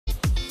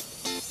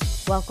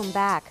Welcome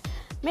back.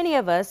 Many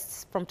of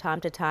us, from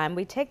time to time,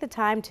 we take the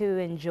time to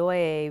enjoy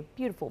a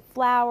beautiful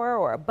flower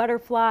or a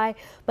butterfly,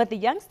 but the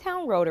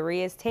Youngstown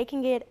Rotary is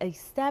taking it a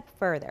step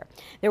further.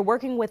 They're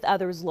working with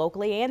others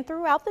locally and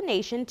throughout the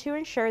nation to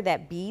ensure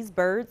that bees,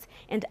 birds,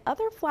 and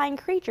other flying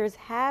creatures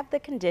have the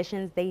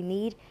conditions they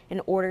need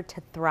in order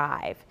to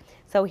thrive.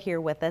 So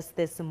here with us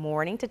this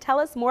morning to tell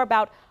us more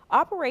about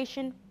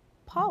Operation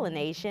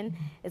Pollination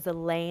is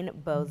Elaine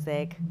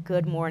Bozick.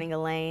 Good morning,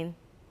 Elaine.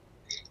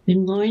 Good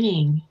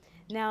morning.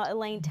 Now,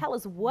 Elaine, tell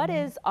us, what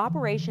is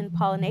Operation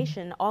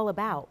Pollination all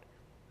about?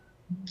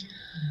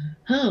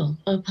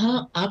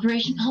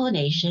 Operation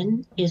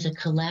Pollination is a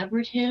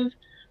collaborative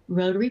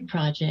Rotary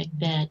project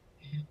that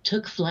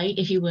took flight,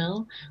 if you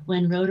will,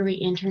 when Rotary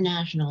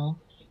International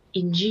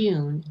in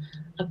June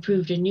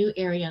approved a new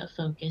area of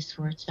focus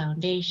for its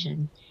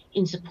foundation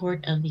in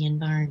support of the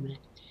environment.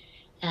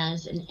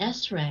 As an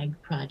SRAG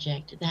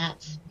project,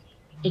 that's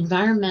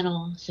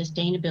Environmental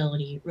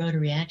Sustainability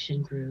Rotary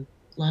Action Group,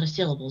 a lot of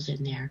syllables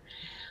in there.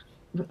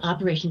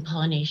 Operation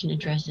Pollination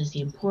addresses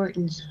the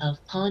importance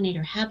of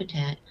pollinator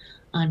habitat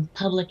on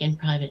public and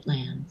private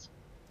lands.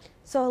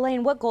 So,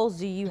 Elaine, what goals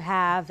do you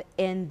have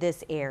in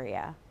this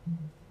area?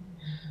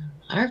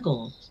 Our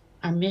goal,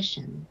 our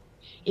mission,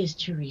 is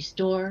to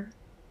restore,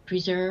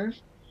 preserve,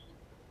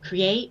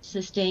 create,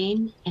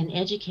 sustain, and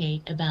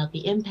educate about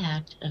the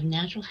impact of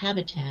natural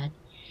habitat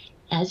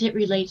as it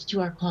relates to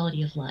our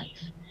quality of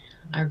life.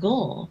 Our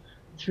goal,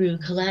 through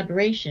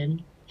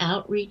collaboration,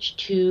 outreach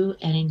to,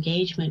 and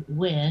engagement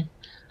with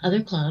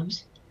other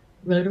clubs,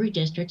 Rotary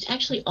districts,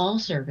 actually all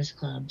service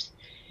clubs,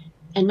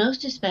 and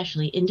most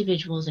especially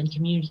individuals and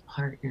community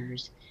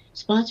partners,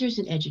 sponsors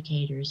and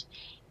educators,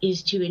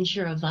 is to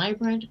ensure a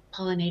vibrant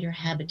pollinator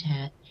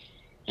habitat,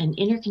 an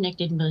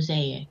interconnected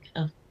mosaic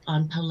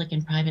on public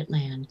and private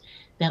land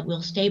that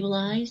will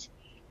stabilize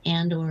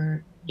and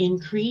or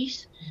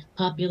increase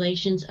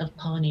populations of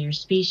pollinator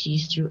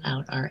species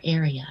throughout our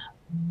area.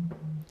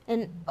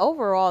 And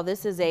overall,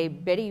 this is a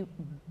pretty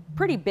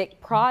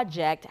big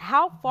project.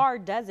 How far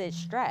does it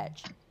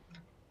stretch?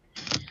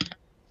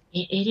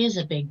 It is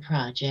a big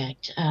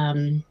project.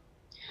 Ours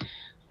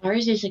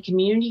is a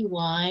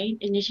community-wide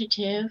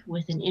initiative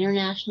with an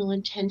international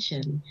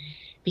intention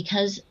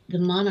because the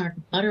monarch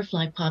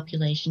butterfly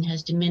population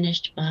has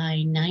diminished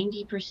by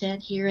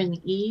 90% here in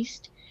the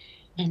east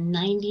and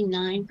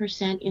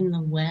 99% in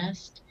the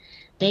west.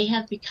 They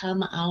have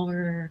become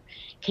our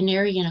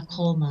canary in a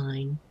coal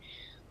mine.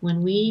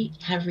 When we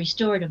have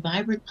restored a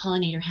vibrant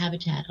pollinator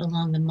habitat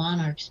along the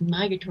monarch's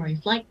migratory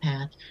flight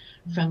path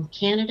from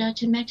Canada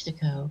to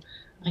Mexico,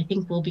 I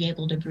think we'll be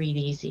able to breathe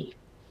easy.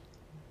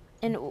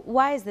 And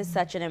why is this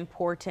such an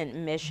important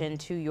mission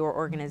to your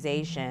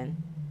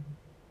organization?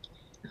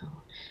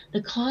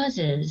 The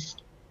causes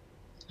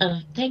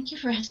of, thank you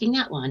for asking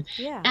that one.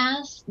 Yeah.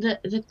 As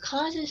the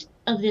causes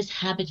of this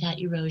habitat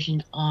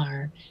erosion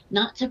are,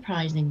 not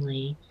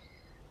surprisingly,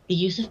 the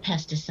use of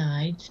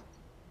pesticides,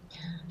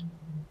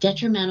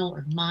 detrimental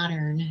or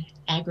modern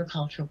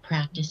agricultural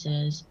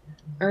practices,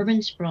 urban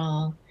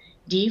sprawl,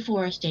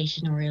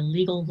 deforestation or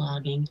illegal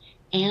logging,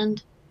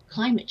 and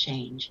climate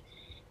change.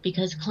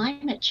 Because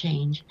climate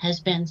change has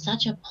been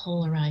such a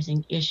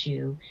polarizing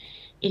issue,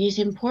 it is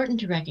important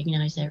to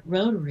recognize that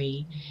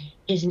Rotary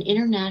is an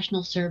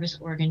international service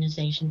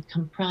organization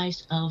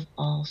comprised of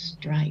all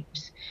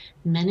stripes,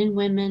 men and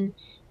women,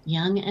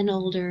 young and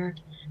older,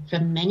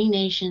 from many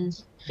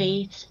nations,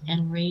 faiths,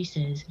 and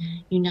races,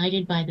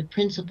 united by the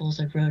principles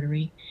of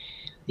Rotary,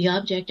 the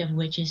object of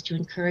which is to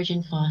encourage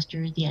and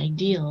foster the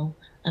ideal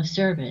of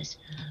service.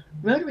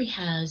 Rotary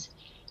has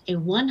a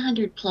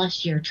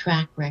 100-plus year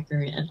track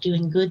record of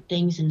doing good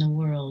things in the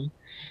world.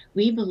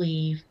 We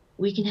believe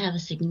we can have a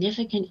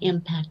significant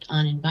impact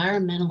on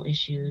environmental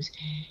issues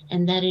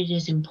and that it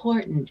is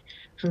important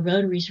for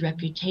Rotary's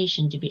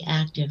reputation to be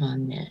active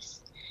on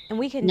this. And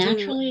we can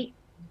do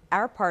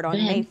our part on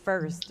May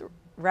 1st,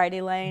 right,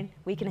 Elaine?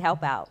 We can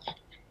help out.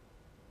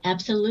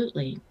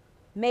 Absolutely.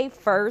 May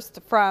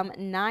 1st from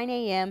 9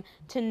 a.m.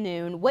 to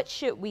noon. What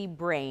should we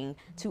bring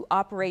to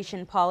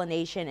Operation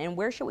Pollination, and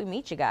where should we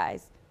meet you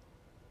guys?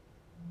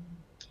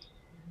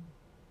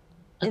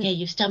 Okay,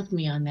 you've stumped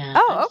me on that.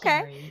 Oh, okay.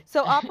 Sorry.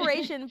 So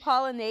Operation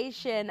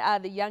Pollination,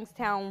 the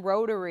Youngstown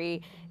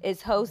Rotary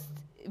is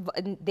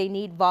they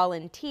need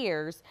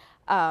volunteers.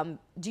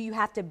 Do you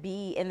have to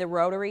be in the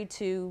Rotary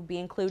to be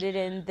included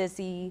in this?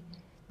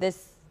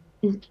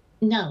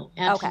 No,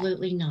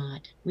 absolutely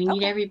not. We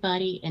need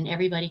everybody, and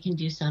everybody can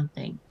do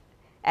something.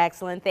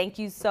 Excellent. Thank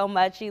you so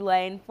much,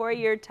 Elaine, for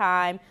your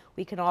time.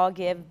 We can all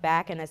give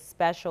back in a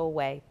special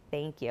way.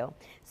 Thank you.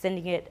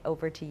 Sending it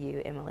over to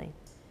you, Emily.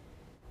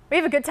 We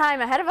have a good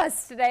time ahead of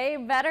us today.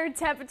 Better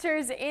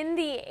temperatures in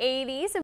the 80s.